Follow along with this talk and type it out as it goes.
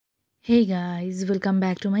Hey guys, welcome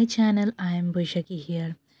back to my channel. I am Boishaki here.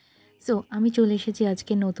 So, আমি চলে এসেছি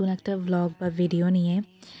আজকে নতুন একটা ব্লগ বা ভিডিও নিয়ে,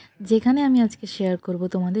 যেখানে আমি আজকে শেয়ার করব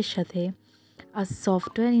তোমাদের সাথে আ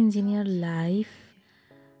software engineer life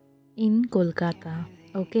in Kolkata.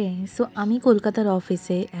 Okay, so আমি কলকাতার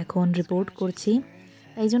অফিসে এখন রিপোর্ট করছি,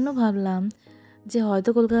 তাই জন্য ভাবলাম যে হয়তো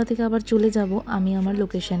কলকাতা থেকে আবার চলে যাব আমি আমার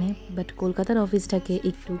লোকেশানে, বাট কলকাতার অফিসটাকে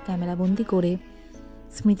একটু ক্যামেরাবন্দি করে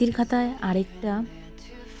স্মৃতির খাতায় আরেকটা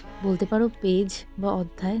বলতে পারো পেজ বা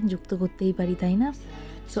অধ্যায় যুক্ত করতেই পারি, তাই না?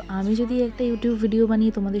 সো আমি যদি একটা ইউটিউব ভিডিও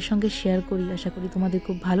বানিয়ে তোমাদের সঙ্গে শেয়ার করি, আশা করি তোমাদের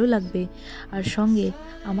খুব ভালো লাগবে, আর সঙ্গে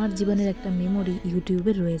আমার জীবনের একটা মেমোরি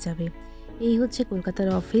ইউটিউবে রয়ে যাবে। এই হচ্ছে কলকাতার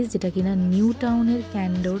অফিস, যেটা কিনা নিউ টাউনের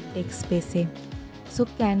ক্যান্ডোর টেক স্পেসে। সো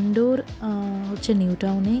ক্যান্ডোর হচ্ছে নিউ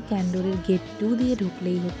টাউনে, ক্যান্ডোরের গেট 2 দিয়ে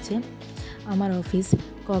ঢুকলেই হচ্ছে আমার অফিস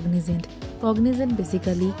কগনিজেন্ট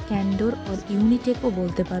বেসিক্যালি ক্যান্ডোর আর ইউনিটেকও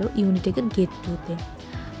বলতে পারো, ইউনিটেকের গেট 2তে।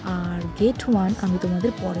 আর গেট 1 আমি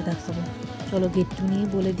তোমাদের পরে দেখাবো। চলো গেট 2 নিয়ে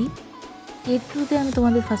বলে দিই। গেট 2তে আমি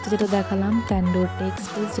তোমাদের ফার্স্টে যেটা দেখালাম ক্যান্ডোর টেক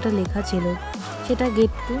স্পেস যেটা লেখা ছিল, সেটা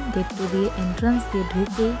গেট 2 দিয়ে এন্ট্রান্স দিয়ে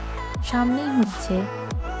ঢুকেই সামনেই হচ্ছে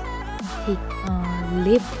ঠিক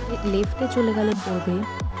লেফটে চলে গেলে পড়বে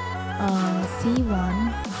C1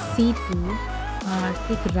 C2, আর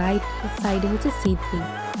ঠিক রাইট সাইডে হচ্ছে C3।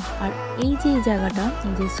 আর এই যে জায়গাটা,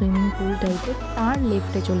 এই যে সুইমিং পুল টাইপের, তার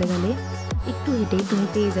লেফটে চলে গেলে একটু হেঁটেই তুমি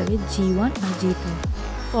পেয়ে যাবে G1 আর G2।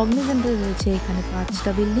 কগনিজেন্টের রয়েছে এখানে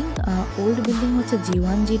 5টা বিল্ডিং। ওল্ড বিল্ডিং হচ্ছে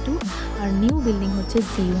G1 G2, আর নিউ বিল্ডিং হচ্ছে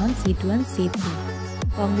C1 C2 অ্যান্ড C3।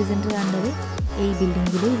 কগনিজেন্টের আন্ডারে এই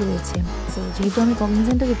বিল্ডিংগুলোই রয়েছে। সো যেহেতু আমি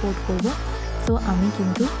কগনিজেন্টে রিপোর্ট করব, সো আমি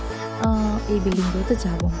কিন্তু এই বিল্ডিংগুলোতে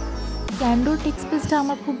যাব। ক্যান্ডোর টেক স্পেসটা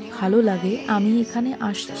আমার খুব ভালো লাগে। আমি এখানে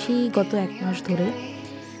আসছি গত 1 মাস ধরে,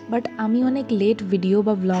 বাট আমি অনেক লেট ভিডিও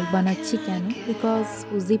বা ব্লগ বানাচ্ছি। কেন? বিকজ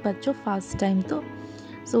বুঝতেই পারছো ফার্স্ট টাইম তো।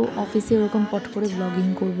 সো অফিসে ওরকম পট করে ব্লগিং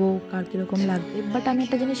করবো, কার কীরকম লাগবে। বাট আমি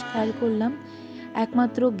একটা জিনিস খেয়াল করলাম,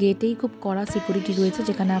 একমাত্র গেটেই খুব কড়া সিকিউরিটি রয়েছে,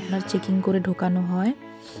 যেখানে আপনার চেকিং করে ঢোকানো হয়।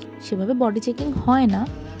 সেভাবে বডি চেকিং হয় না,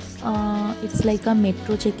 it's like a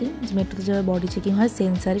metro checking. মেট্রোতে যেভাবে বডি চেকিং হয়,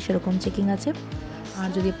 সেন্সারে সেরকম চেকিং আছে। আর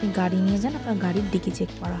যদি আপনি গাড়ি নিয়ে যান, আপনার গাড়ির ডিকি চেক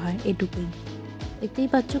করা হয়, এটুকুই। দেখতেই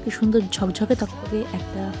পাচ্ছ কি সুন্দর ঝকঝকে তকতকে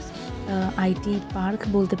একটা আইটি পার্ক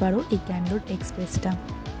বলতে পারো এই ক্যান্ডোর টেক স্পেসটা।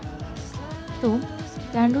 তো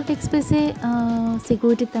ক্যান্ডোর টেক স্পেসে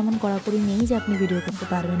সিকিউরিটি তেমন কড়াকড়ি নেই যে আপনি ভিডিও করতে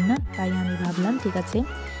পারবেন না, তাই আমি ভাবলাম ঠিক আছে,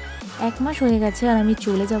 1 মাস হয়ে গেছে আর আমি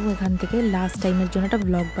চলে যাব এখান থেকে লাস্ট টাইমের জন্য একটা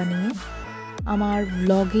ব্লগ বানিয়ে আমার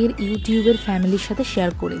ব্লগের ইউটিউবের ফ্যামিলির সাথে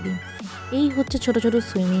শেয়ার করে দিই। এই হচ্ছে ছোট ছোট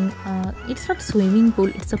swimming, it's not swimming pool,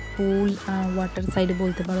 it's a pool, water সাইডে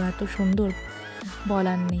বলতে পারো, এত সুন্দর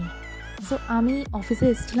বলার নেই। সো আমি অফিসে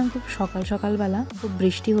এসেছিলাম খুব সকালবেলা, খুব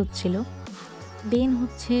বৃষ্টি হচ্ছিল। দেন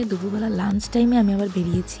হচ্ছে দুপুরবেলা লাঞ্চ টাইমে আমি আবার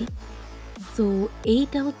বেরিয়েছি। সো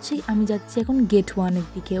এইটা হচ্ছে, আমি যাচ্ছি এখন গেট 1-এর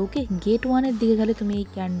দিকে। ওকে, গেট 1-এর দিকে গেলে তুমি এই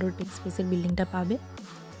ক্যান্ডোর টেক স্পেসের বিল্ডিংটা পাবে।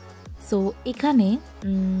 সো এখানে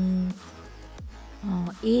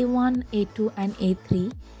A1 A2 অ্যান্ড A3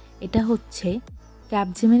 এটা হচ্ছে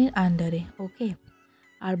ক্যাপজেমিনির আন্ডারে। ওকে,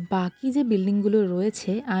 আর বাকি যে বিল্ডিংগুলো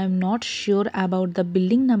রয়েছে, I am not sure about the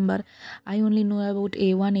building number. I only know about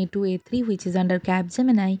A1 A2 A3 which is under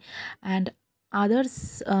Capgemini, and others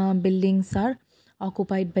buildings R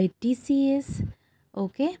occupied by TCS।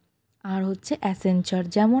 ওকে, আর হচ্ছে অ্যাসেঞ্চার।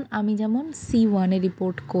 আমি যেমন C1-এ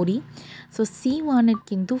রিপোর্ট করি, সো C1-এর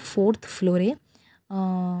কিন্তু 4th ফ্লোরে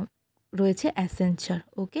রয়েছে অ্যাসেঞ্চার।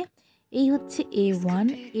 ওকে, এই হচ্ছে A1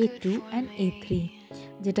 A2 অ্যান্ড A3,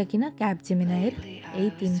 যেটা কিনা ক্যাপজেমিনাইয়ের এই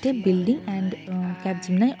 3টে বিল্ডিং অ্যান্ড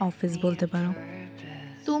ক্যাপজেমিনাই অফিস বলতে পারো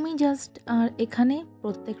তুমি। জাস্ট আর এখানে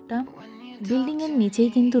প্রত্যেকটা বিল্ডিংয়ের নিচেই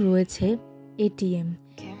কিন্তু রয়েছে ATM।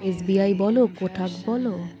 SBI বলো, কোটাক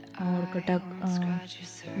বলো, আর কোটাক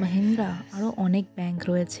মাহিন্দ্রা, আরও অনেক ব্যাংক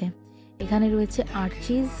রয়েছে। এখানে রয়েছে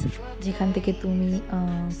আর্চিজ, যেখান থেকে তুমি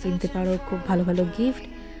কিনতে পারো খুব ভালো ভালো গিফট।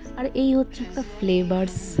 আর এই হচ্ছে একটা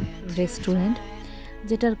ফ্লেভার্স রেস্টুরেন্ট,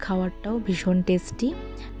 যেটার খাবারটাও ভীষণ tasty,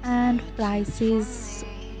 and prices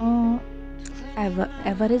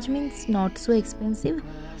average, means not so expensive,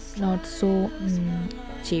 not so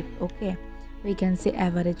chip. Okay, we can say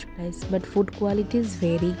average price, but food quality is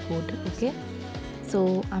very good. Okay, so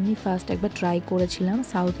আমি ফার্স্ট একবার ট্রাই করেছিলাম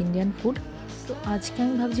সাউথ ইন্ডিয়ান ফুড, তো আজকে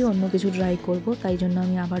আমি ভাবছি অন্য কিছু ট্রাই করব, তাই জন্য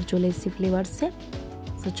আমি আবার চলে এসেছি ফ্লেভার্সে।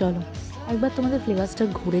 সো চলো একবার তোমাদের ফ্লেভার্সটা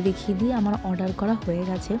ঘুরে দেখিয়ে দিই। আমার অর্ডার করা হয়ে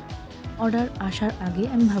গেছে, অর্ডার আসার আগে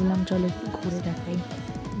আমি ভাবলাম চলো একটু ঘুরে দেখাই।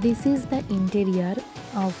 This is the interior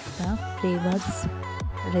of the flavours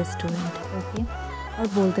restaurant. ওকে, আর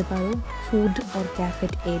বলতে পারো ফুড অর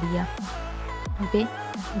ক্যাফেট এরিয়া। ওকে,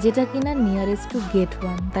 যেটা কিনা নিয়ারেস্ট টু গেট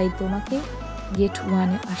 1, তাই তোমাকে গেট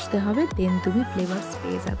 1-এ আসতে হবে, দেন তুমি ফ্লেভার্স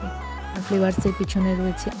পেয়ে যাবে। আর ফ্লেভার্সের পিছনে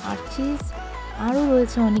রয়েছে আর্চিস, আরও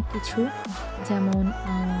রয়েছে অনেক কিছু, যেমন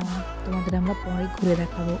তোমাদের আমরা পরে ঘুরে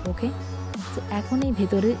দেখাবো। ওকে, তো এখন এই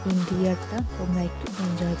ভেতরের ইন্টেরিয়ারটা তোমরা একটু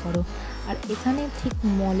এনজয় করো। আর এখানে ঠিক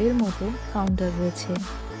মলের মতো কাউন্টার রয়েছে,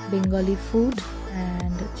 Bengali food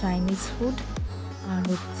and Chinese food, আর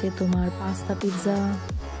হচ্ছে তোমার পাস্তা পিৎজা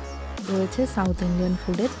রয়েছে, সাউথ ইন্ডিয়ান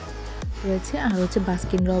ফুডের রয়েছে, আর হচ্ছে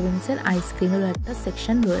বাস্কিন রবিন্সের আইসক্রিমেরও একটা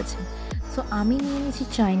সেকশন রয়েছে। সো আমি নিয়ে নিয়েছি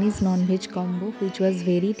Chinese non veg combo, which was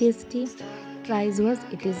very tasty, price was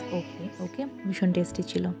it is okay. ওকে, ভীষণ টেস্টি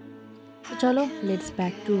ছিল। তো চলো let's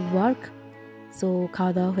back to work. So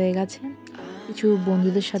খাওয়া দাওয়া হয়ে গেছে, কিছু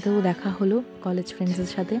বন্ধুদের সাথেও দেখা হলো, কলেজ ফ্রেন্ডসের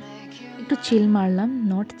সাথে একটু চিল মারলাম,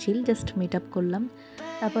 not chill, just meet up করলাম।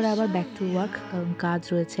 তারপরে আবার ব্যাক টু ওয়ার্ক, কারণ কাজ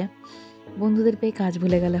রয়েছে, বন্ধুদের পেয়ে কাজ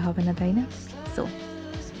ভুলে গেলে হবে না, তাই না? সো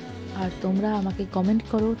আর তোমরা আমাকে কমেন্ট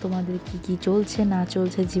করো তোমাদের কি চলছে না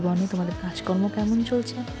চলছে জীবনে, তোমাদের কাজকর্ম কেমন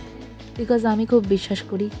চলছে, বিকজ আমি খুব বিশ্বাস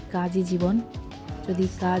করি কাজই জীবন, যদি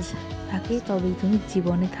কাজ থাকে তবেই তুমি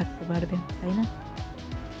জীবনে থাকতে পারবে, তাই না?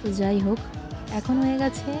 তো যাই হোক, এখন হয়ে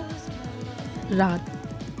গেছে রাত,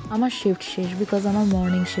 আমার শিফট শেষ, বিকজ আমার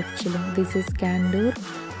মর্নিং শিফট ছিল। This is ক্যান্ডোর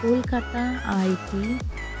Kolkata IT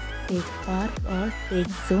take park or take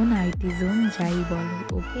zone, IT zone যাই বলো।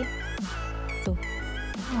 ওকে, তো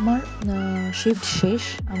আমার শিফট শেষ,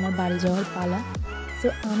 আমার বাড়ি যাওয়ার পালা। সো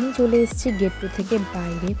আমি চলে এসেছি গেট 2 থেকে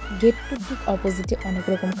বাইরে। গেট 2 ঠিক অপোজিটে অনেক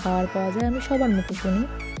রকম খাবার পাওয়া যায়, আমি সবার মুখে শুনি,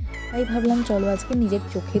 তাই ভাবলাম চলো আজকে নিজের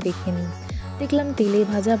চোখে দেখে নিই। দেখলাম তেলে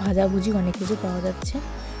ভাজা ভাজাভুজি অনেক কিছু পাওয়া যাচ্ছে,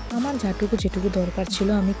 আমার যেটুকু দরকার ছিল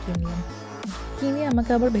আমি কিনে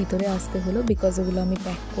আমাকে আবার ভেতরে আসতে হলো, বিকজ ওগুলো আমি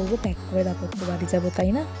প্যাক করে তারপর তো বাড়ি যাবো, তাই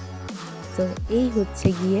না? সো এই হচ্ছে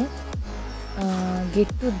গিয়ে গেট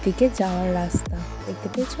 2-র দিকে যাওয়ার রাস্তা, দেখতে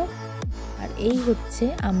পেয়েছ? আর এই হচ্ছে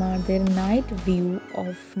আমাদের night view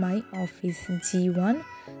of my office G1,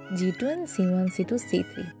 G2 and C1, C2,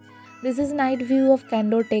 C3. This is night view of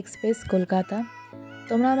ক্যান্ডোর take space Kolkata.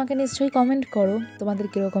 তোমরা আমাকে নিশ্চয়ই কমেন্ট করো তোমাদের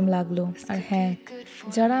কীরকম লাগলো। আর হ্যাঁ,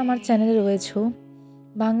 যারা আমার চ্যানেলে রয়েছো,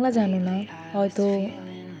 বাংলা জানো না, হয়তো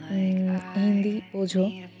হিন্দি বোঝো,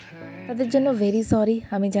 তাদের জন্য ভেরি সরি,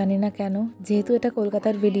 আমি জানি না কেন, যেহেতু এটা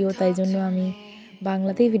কলকাতার ভিডিও তাই জন্য আমি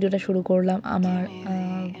বাংলাতেই ভিডিওটা শুরু করলাম আমার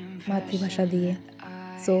মাতৃভাষা দিয়ে।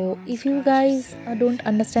 So if you guys don't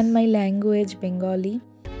understand my language Bengali,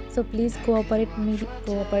 so please cooperate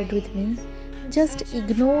with me, just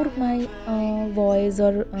ignore my voice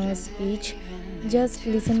or speech, just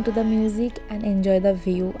listen to the music and enjoy the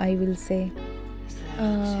view, I will say.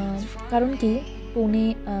 কারণ কি Pune,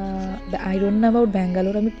 I don't know about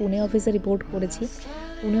Bangalore, আমি পুনে অফিসে report করেছি,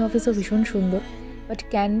 পুনে অফিসও ভীষণ সুন্দর, but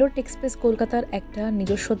ক্যান্ডোর take space কলকাতার একটা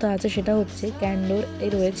নিজস্বতা আছে, সেটা হচ্ছে ক্যান্ডোর এ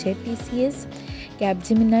রয়েছে TCS,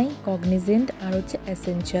 ক্যাপজেমিনাই, কগনিজেন্ট আর হচ্ছে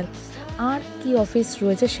এসেনশিয়াল। আর কি অফিস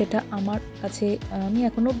রয়েছে সেটা আমার কাছে আমি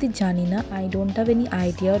এখনও অবধি জানি না, I don't have any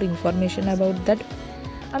idea or information about that.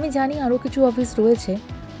 আমি জানি আরও কিছু অফিস রয়েছে,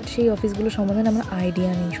 বাট সেই অফিসগুলো সম্বন্ধে আমার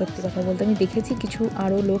আইডিয়া নেই, সত্যি কথা বলতে। আমি দেখেছি কিছু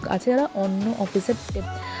আরও লোক আছে যারা অন্য অফিসের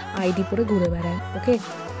আইডি পরে ঘুরে বেড়ায়। ওকে,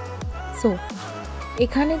 সো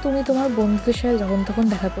এখানে তুমি তোমার বন্ধুদের সাথে যখন তখন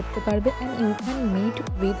দেখা করতে পারবে, and you can meet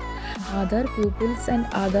with other people's and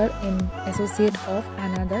other associate of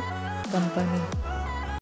another company.